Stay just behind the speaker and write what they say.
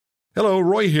Hello,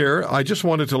 Roy here. I just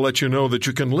wanted to let you know that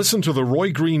you can listen to The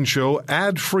Roy Green Show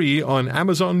ad-free on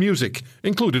Amazon Music,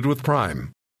 included with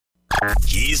Prime.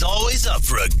 He's always up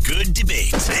for a good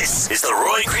debate. This is The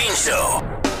Roy Green Show.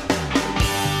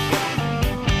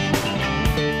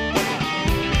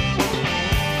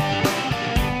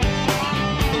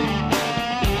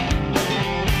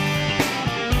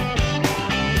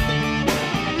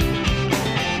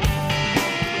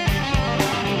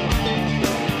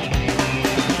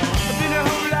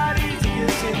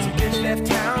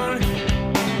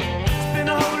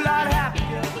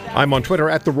 I'm on Twitter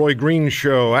at The Roy Green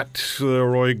Show, at The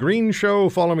Roy Green Show.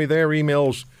 Follow me there.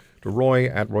 Emails to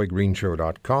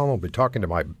roy@roygreenshow.com. I'll be talking to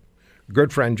my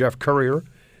good friend Jeff Currier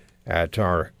at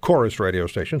our Chorus radio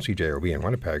station, CJOB in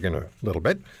Winnipeg, in a little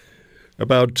bit,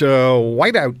 about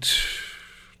whiteout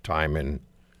time in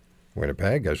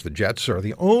Winnipeg, as the Jets are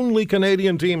the only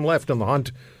Canadian team left in the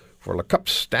hunt for Le Cup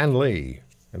Stanley.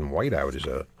 And whiteout is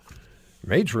a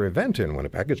major event in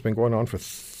Winnipeg. It's been going on for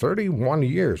 31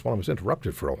 years. Well, it was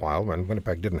interrupted for a while when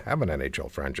Winnipeg didn't have an NHL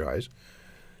franchise.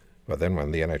 But then when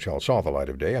the NHL saw the light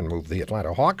of day and moved the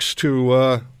Atlanta Hawks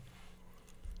to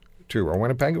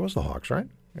Winnipeg, it was the Hawks, right?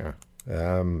 Yeah.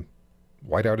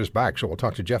 Whiteout is back, so we'll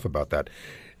talk to Jeff about that.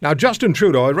 Now, Justin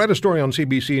Trudeau, I read a story on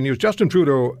CBC News. Justin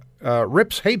Trudeau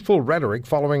rips hateful rhetoric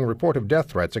following a report of death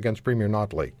threats against Premier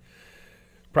Notley.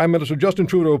 Prime Minister Justin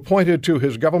Trudeau pointed to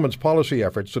his government's policy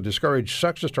efforts to discourage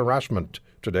sexist harassment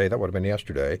today, that would have been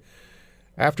yesterday,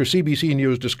 after CBC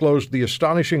News disclosed the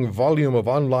astonishing volume of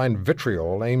online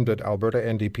vitriol aimed at Alberta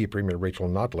NDP Premier Rachel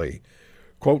Notley.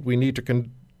 Quote, "We need to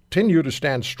continue to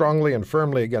stand strongly and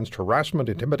firmly against harassment,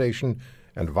 intimidation,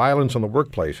 and violence in the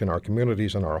workplace, in our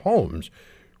communities and our homes,"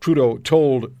 Trudeau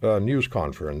told a news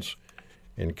conference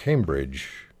in Cambridge,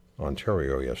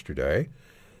 Ontario yesterday.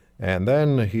 And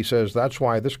then he says that's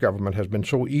why this government has been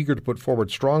so eager to put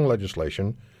forward strong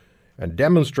legislation and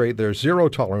demonstrate their zero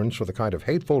tolerance for the kind of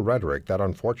hateful rhetoric that,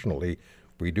 unfortunately,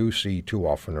 we do see too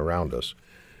often around us.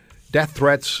 Death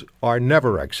threats are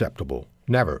never acceptable.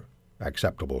 Never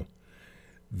acceptable.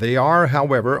 They are,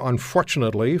 however,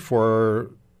 unfortunately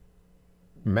for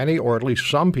many, or at least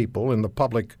some people in the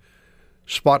public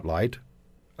spotlight,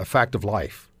 a fact of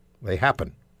life. They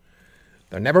happen.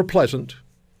 They're never pleasant,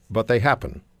 but they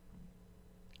happen.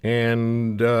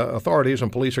 And authorities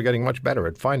and police are getting much better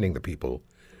at finding the people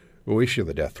who issue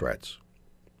the death threats.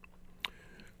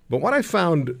 But what I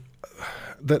found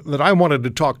that I wanted to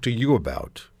talk to you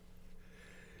about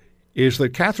is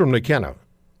that Catherine McKenna,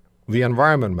 the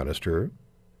Environment Minister,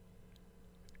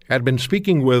 had been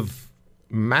speaking with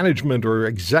management or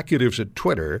executives at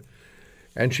Twitter,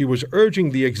 and she was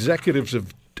urging the executives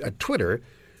at Twitter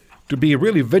to be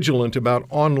really vigilant about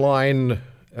online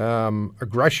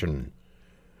aggression.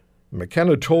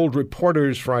 McKenna told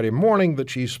reporters Friday morning that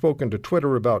she's spoken to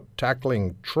Twitter about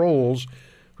tackling trolls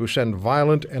who send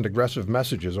violent and aggressive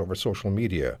messages over social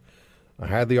media. "I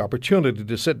had the opportunity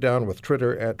to sit down with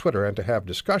Twitter and to have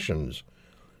discussions.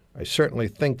 I certainly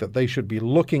think that they should be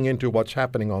looking into what's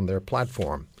happening on their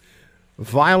platform."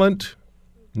 Violent?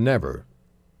 Never.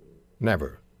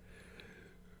 Never.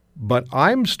 But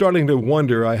I'm starting to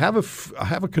wonder, I have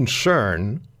a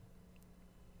concern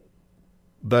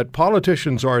that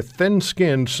politicians are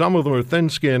thin-skinned, some of them are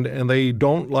thin-skinned, and they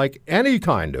don't like any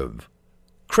kind of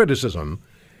criticism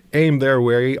aimed their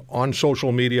way on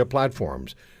social media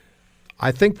platforms.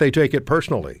 I think they take it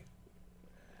personally.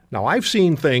 Now, I've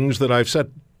seen things that I've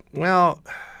said, well,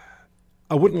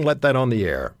 I wouldn't let that on the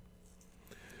air.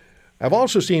 I've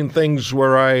also seen things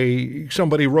where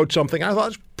somebody wrote something I thought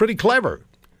was pretty clever.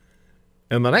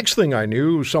 And the next thing I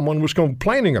knew, someone was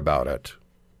complaining about it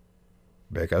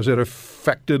because it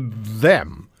affected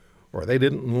them or they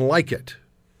didn't like it.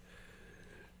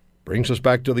 Brings us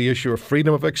back to the issue of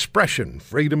freedom of expression,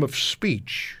 freedom of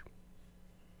speech.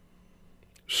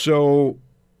 So,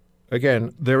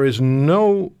 again, there is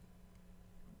no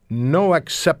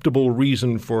acceptable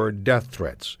reason for death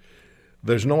threats.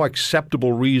 There's no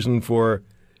acceptable reason for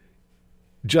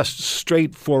just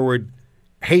straightforward,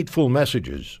 hateful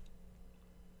messages.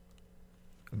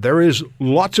 There is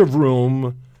lots of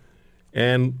room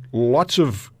and lots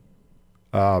of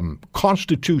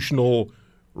constitutional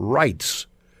rights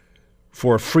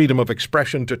for freedom of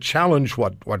expression to challenge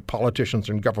what politicians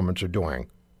and governments are doing.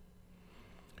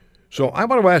 So I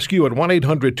want to ask you at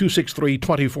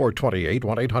 1-800-263-2428,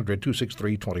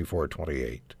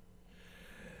 1-800-263-2428.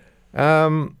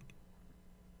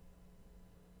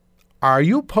 Are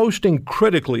you posting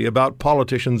critically about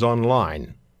politicians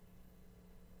online?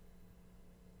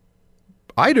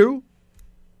 I do.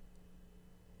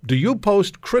 Do you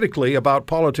post critically about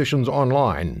politicians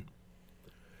online?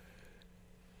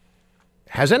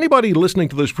 Has anybody listening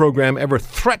to this program ever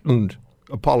threatened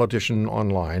a politician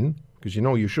online? Because you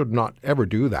know you should not ever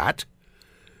do that.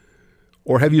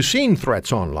 Or have you seen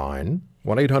threats online?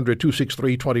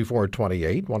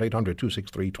 1-800-263-2428,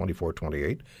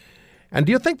 1-800-263-2428. And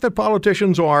do you think that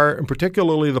politicians are, and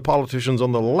particularly the politicians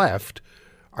on the left,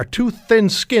 are too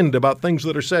thin-skinned about things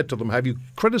that are said to them? Have you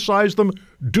criticized them?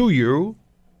 Do you?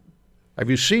 Have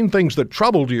you seen things that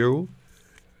troubled you?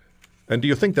 And do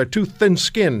you think they're too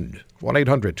thin-skinned?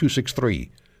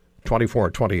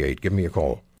 1-800-263-2428. Give me a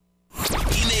call.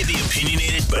 He may be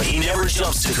opinionated, but he never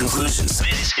jumps to conclusions.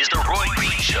 This is the Roy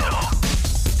Green Show.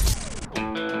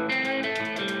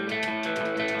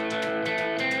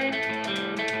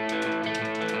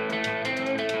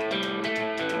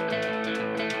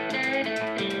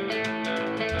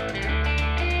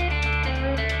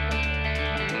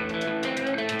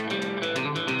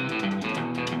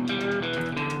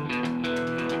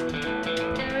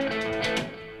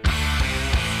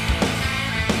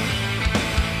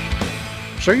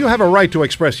 So you have a right to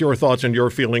express your thoughts and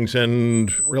your feelings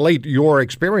and relate your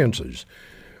experiences.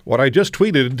 What I just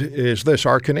tweeted is this: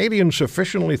 are Canadians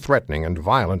sufficiently threatening and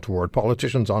violent toward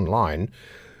politicians online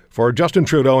for Justin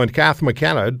Trudeau and Kath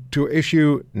McKenna to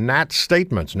issue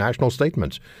national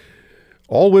statements?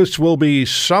 Always will be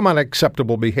some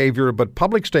unacceptable behavior, but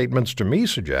public statements to me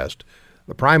suggest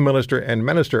the Prime Minister and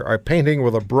Minister are painting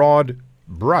with a broad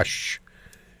brush.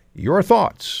 Your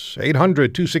thoughts,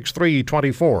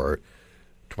 800-263-2428.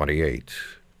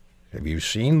 Have you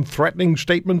seen threatening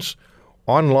statements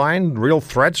online, real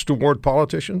threats toward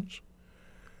politicians?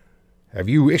 Have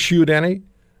you issued any?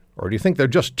 Or do you think they're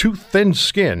just too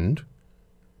thin-skinned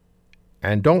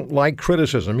and don't like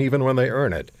criticism even when they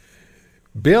earn it?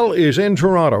 Bill is in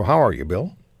Toronto. How are you,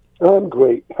 Bill? I'm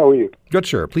great. How are you? Good,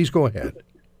 sir. Please go ahead.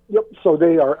 Yep. So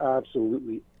they are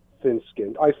absolutely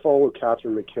thin-skinned. I follow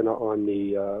Catherine McKenna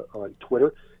on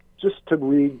Twitter just to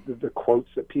read the quotes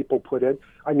that people put in.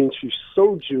 I mean, she's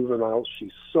so juvenile.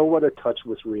 She's so out of touch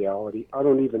with reality. I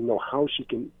don't even know how she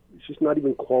can. She's not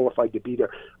even qualified to be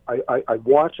there. I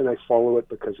watch and I follow it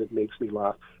because it makes me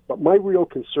laugh. But my real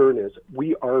concern is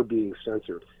we are being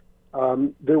censored.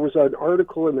 There was an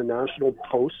article in the National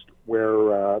Post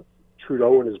where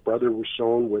Trudeau and his brother were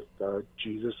shown with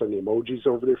Jesus and the emojis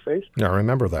over their face. Yeah, I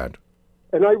remember that.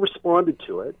 And I responded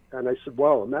to it, and I said,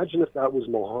 well, imagine if that was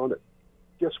Mohammed.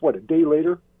 Guess what? A day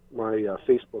later, my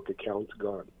Facebook account's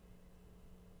gone.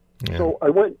 Yeah. So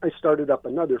I started up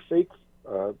another fake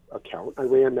account. I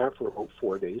ran that for about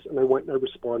 4 days, and I went and I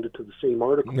responded to the same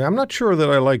article. Yeah, I'm not sure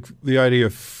that I like the idea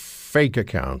of fake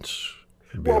accounts,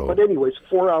 Bill. Well, but anyways,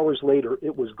 4 hours later,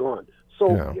 it was gone.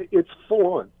 So it's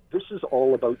full on. This is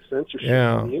all about censorship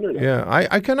on the internet. Yeah,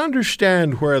 I can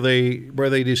understand where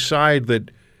they decide that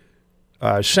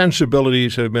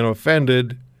sensibilities have been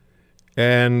offended,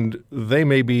 and they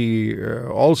may be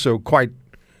also quite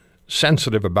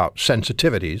sensitive about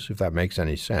sensitivities, if that makes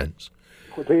any sense.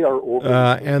 Well, they are over.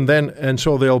 And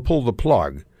so they'll pull the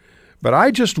plug. But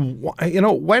I just,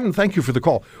 thank you for the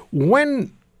call.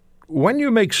 When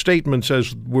you make statements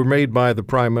as were made by the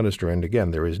Prime Minister, and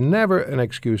again, there is never an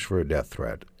excuse for a death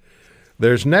threat.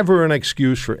 There's never an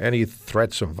excuse for any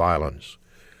threats of violence.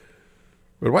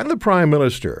 But when the Prime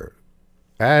Minister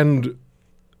and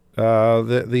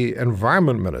the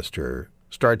Environment Minister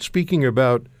start speaking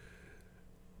about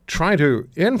trying to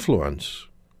influence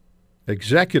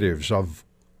executives of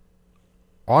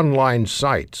online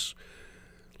sites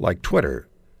like Twitter,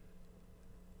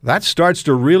 that starts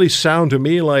to really sound to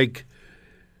me like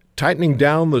tightening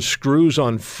down the screws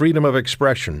on freedom of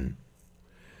expression.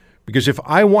 Because if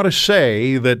I want to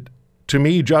say that, to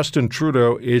me, Justin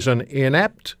Trudeau is an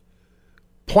inept,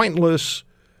 pointless,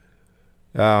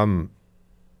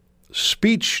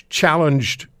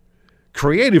 speech-challenged,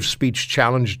 creative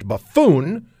speech-challenged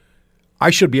buffoon,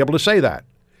 I should be able to say that.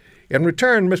 In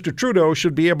return, Mr. Trudeau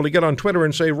should be able to get on Twitter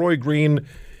and say Roy Green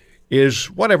is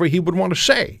whatever he would want to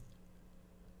say.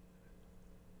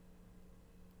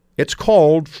 It's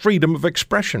called freedom of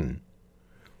expression.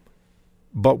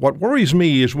 But what worries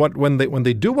me is when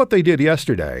they do what they did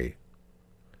yesterday,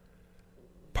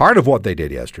 part of what they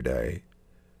did yesterday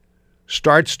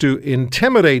starts to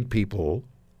intimidate people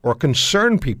or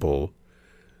concern people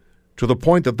to the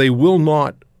point that they will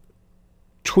not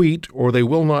tweet or they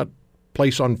will not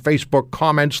place on Facebook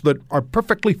comments that are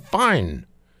perfectly fine.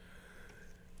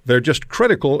 They're just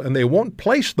critical and they won't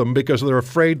place them because they're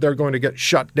afraid they're going to get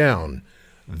shut down.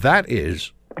 That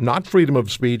is not freedom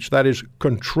of speech. That is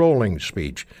controlling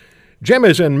speech. Jim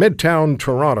is in Midtown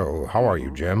Toronto. How are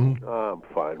you, Jim? I'm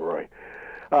fine, Roy.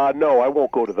 No, I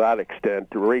won't go to that extent.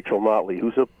 Rachel Notley,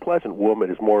 who's a pleasant woman,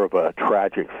 is more of a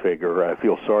tragic figure. I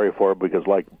feel sorry for her because,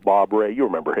 like Bob Ray, you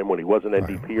remember him when he was an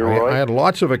NDP, Roy? I had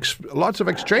lots of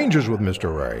exchanges with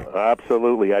Mr. Ray.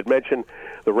 Absolutely. I'd mentioned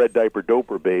the red diaper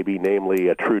doper baby, namely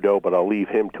Trudeau, but I'll leave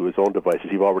him to his own devices.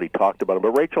 You've already talked about him.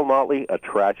 But Rachel Notley, a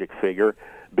tragic figure.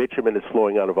 Bitumen is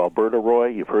flowing out of Alberta, Roy.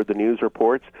 You've heard the news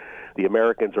reports. The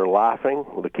Americans are laughing.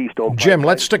 The Keystone Jim,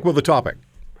 let's stick with the topic.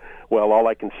 Well, all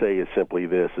I can say is simply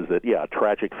this, is that, yeah, a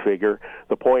tragic figure.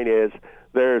 The point is,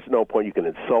 there's no point. You can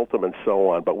insult them and so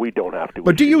on, but we don't have to.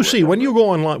 But do you see, when you go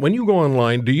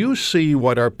online, do you see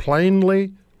what are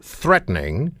plainly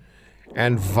threatening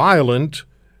and violent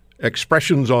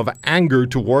expressions of anger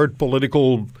toward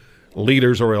political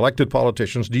leaders or elected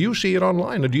politicians? Do you see it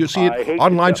online? Or do you see it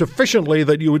online sufficiently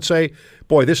that you would say,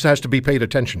 boy, this has to be paid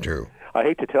attention to? I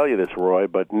hate to tell you this, Roy,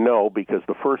 but no, because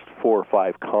the first 4 or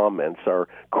 5 comments are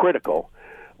critical,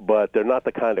 but they're not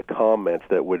the kind of comments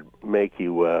that would make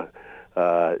you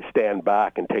stand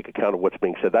back and take account of what's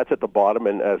being said. That's at the bottom,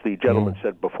 and as the gentleman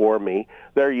said before me,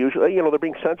 they're usually, they're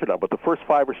being censored now. But the first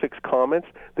 5 or 6 comments,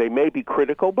 they may be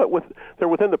critical, but they're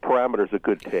within the parameters of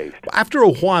good taste. After a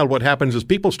while, what happens is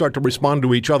people start to respond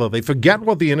to each other. They forget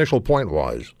what the initial point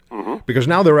was. Because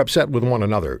now they're upset with one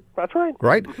another. That's right.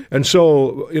 Right? And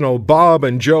so, Bob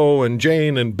and Joe and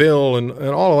Jane and Bill and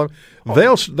all of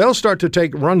them, they'll start to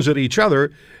take runs at each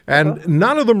other, and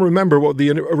none of them remember what the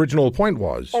original point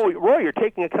was. Oh, Roy, you're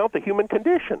taking account the human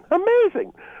condition.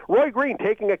 Amazing. Roy Green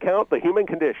taking account the human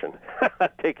condition.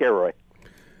 Take care, Roy.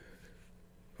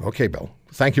 Okay, Bill.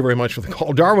 Thank you very much for the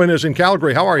call. Darwin is in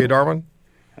Calgary. How are you, Darwin?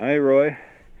 Hi, Roy.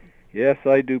 Yes,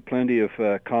 I do plenty of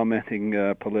commenting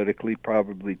politically,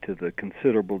 probably to the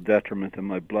considerable detriment of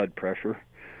my blood pressure,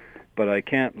 but I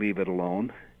can't leave it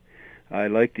alone. I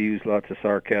like to use lots of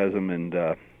sarcasm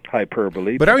and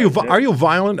hyperbole. But are you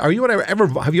violent? Have you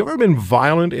ever been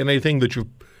violent in anything that you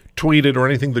tweeted or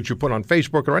anything that you put on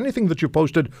Facebook or anything that you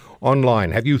posted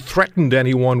online? Have you threatened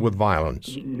anyone with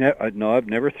violence? No, I've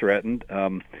never threatened.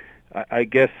 I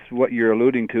guess what you're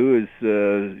alluding to is,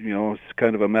 it's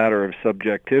kind of a matter of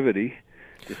subjectivity.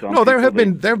 No, there have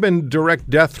been direct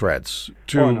death threats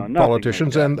to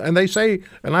politicians, like and they say,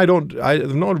 and I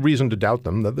have no reason to doubt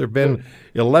them, that there have been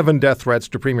 11 death threats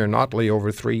to Premier Notley over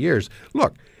 3 years.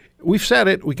 Look, we've said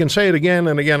it. We can say it again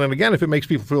and again and again. If it makes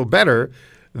people feel better,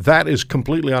 that is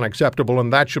completely unacceptable,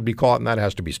 and that should be caught, and that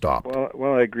has to be stopped.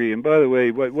 Well, I agree. And by the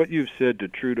way, what you've said to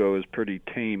Trudeau is pretty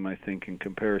tame, I think, in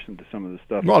comparison to some of the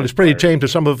stuff. Well, it's pretty tame to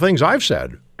some of the things I've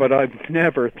said. But I've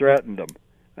never threatened him.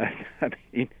 I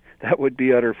mean, that would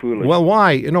be utter foolishness. Well,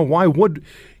 why? Why would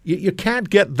you can't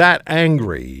get that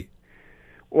angry?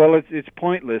 Well, it's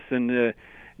pointless, and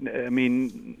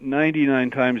 99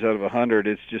 times out of 100,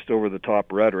 it's just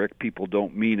over-the-top rhetoric. People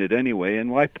don't mean it anyway, and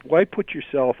why put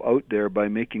yourself out there by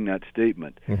making that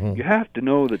statement? Mm-hmm. You have to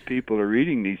know that people are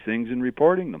reading these things and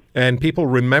reporting them. And people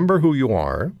remember who you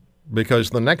are,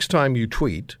 because the next time you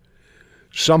tweet,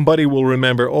 somebody will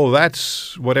remember,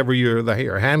 that's whatever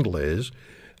your handle is,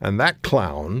 and that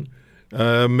clown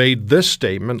made this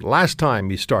statement last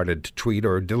time he started to tweet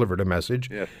or delivered a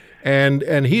message. Yes.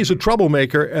 And he's a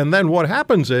troublemaker. And then what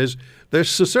happens is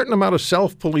there's a certain amount of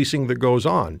self-policing that goes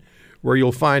on, where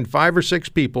you'll find 5 or 6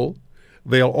 people.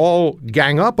 They'll all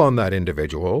gang up on that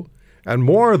individual and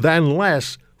more than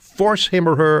less force him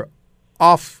or her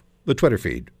off the Twitter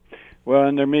feed. Well,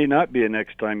 and there may not be a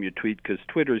next time you tweet, because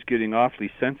Twitter's getting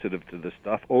awfully sensitive to this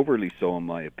stuff, overly so in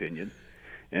my opinion.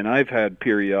 And I've had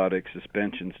periodic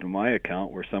suspensions to my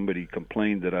account where somebody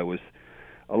complained that I was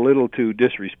a little too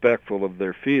disrespectful of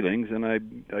their feelings, and I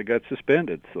got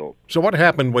suspended. So what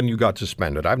happened when you got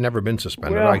suspended? I've never been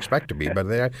suspended. Well, I expect to be, but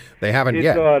they haven't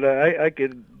yet. I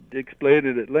could explain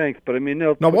it at length, but I mean,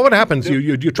 no. What happens?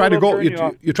 You try to go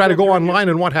you try to go online,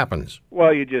 and what happens?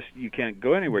 Well, you can't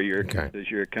go anywhere.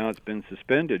 Your account's been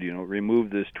suspended.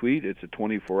 Remove this tweet. It's a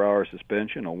 24-hour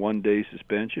suspension, a 1-day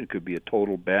suspension. It could be a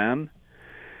total ban.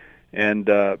 And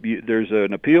there's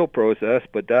an appeal process,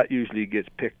 but that usually gets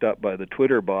picked up by the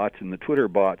Twitter bots, and the Twitter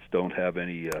bots don't have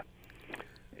any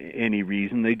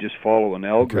reason. They just follow an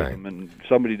algorithm, and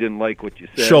somebody didn't like what you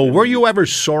said. So were you ever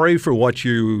sorry for what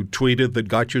you tweeted that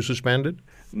got you suspended?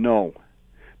 No,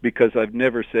 because I've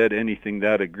never said anything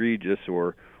that egregious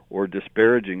or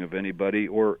disparaging of anybody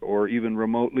or even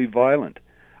remotely violent.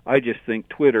 I just think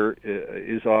Twitter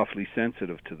is awfully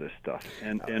sensitive to this stuff,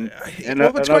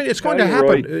 it's going to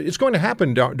happen. It's going to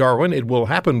happen, Darwin. It will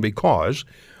happen because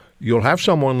you'll have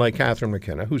someone like Catherine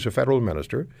McKenna, who's a federal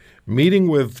minister, meeting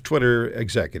with Twitter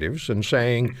executives and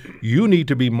saying, you need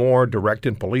to be more direct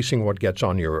in policing what gets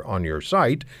on your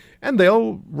site, and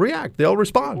they'll react. They'll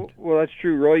respond. Well, that's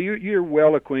true, Roy. You're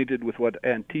well acquainted with what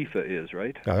Antifa is,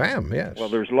 right? I am, yes. Well,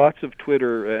 there's lots of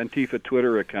Antifa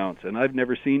Twitter accounts, and I've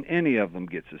never seen any of them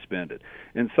get suspended.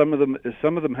 And some of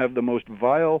them have the most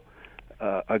vile,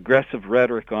 aggressive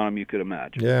rhetoric on them you could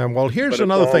imagine. Yeah, well, here's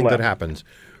another thing that happens.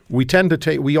 We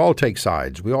all take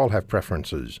sides. We all have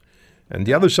preferences. And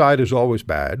the other side is always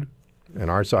bad, and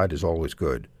our side is always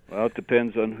good. Well, it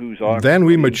depends on who's on. Then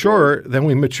we mature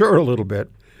a little bit,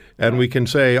 and we can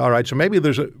say, all right, so maybe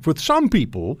with some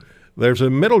people, there's a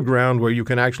middle ground where you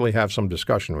can actually have some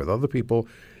discussion. With other people,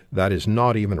 that is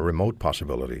not even a remote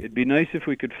possibility. It'd be nice if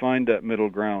we could find that middle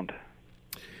ground.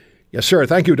 Yes, sir.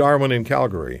 Thank you, Darwin in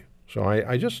Calgary. So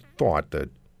I just thought that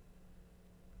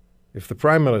if the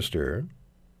Prime Minister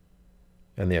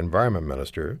and the Environment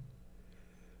Minister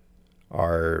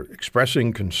are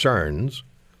expressing concerns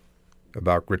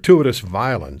about gratuitous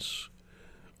violence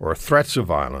or threats of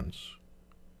violence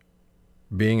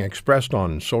being expressed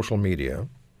on social media,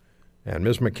 and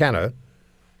Ms. McKenna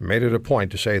made it a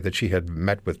point to say that she had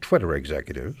met with Twitter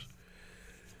executives,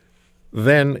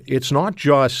 then it's not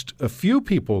just a few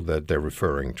people that they're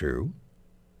referring to.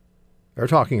 They're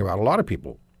talking about a lot of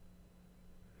people.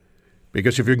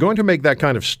 Because if you're going to make that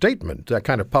kind of statement, that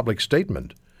kind of public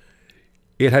statement,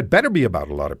 it had better be about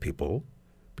a lot of people,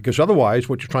 because otherwise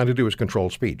what you're trying to do is control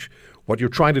speech. What you're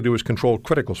trying to do is control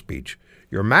critical speech.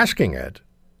 You're masking it,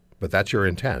 but that's your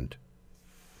intent.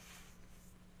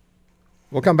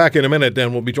 We'll come back in a minute,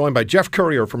 and we'll be joined by Jeff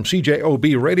Courier from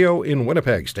CJOB Radio in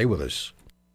Winnipeg. Stay with us.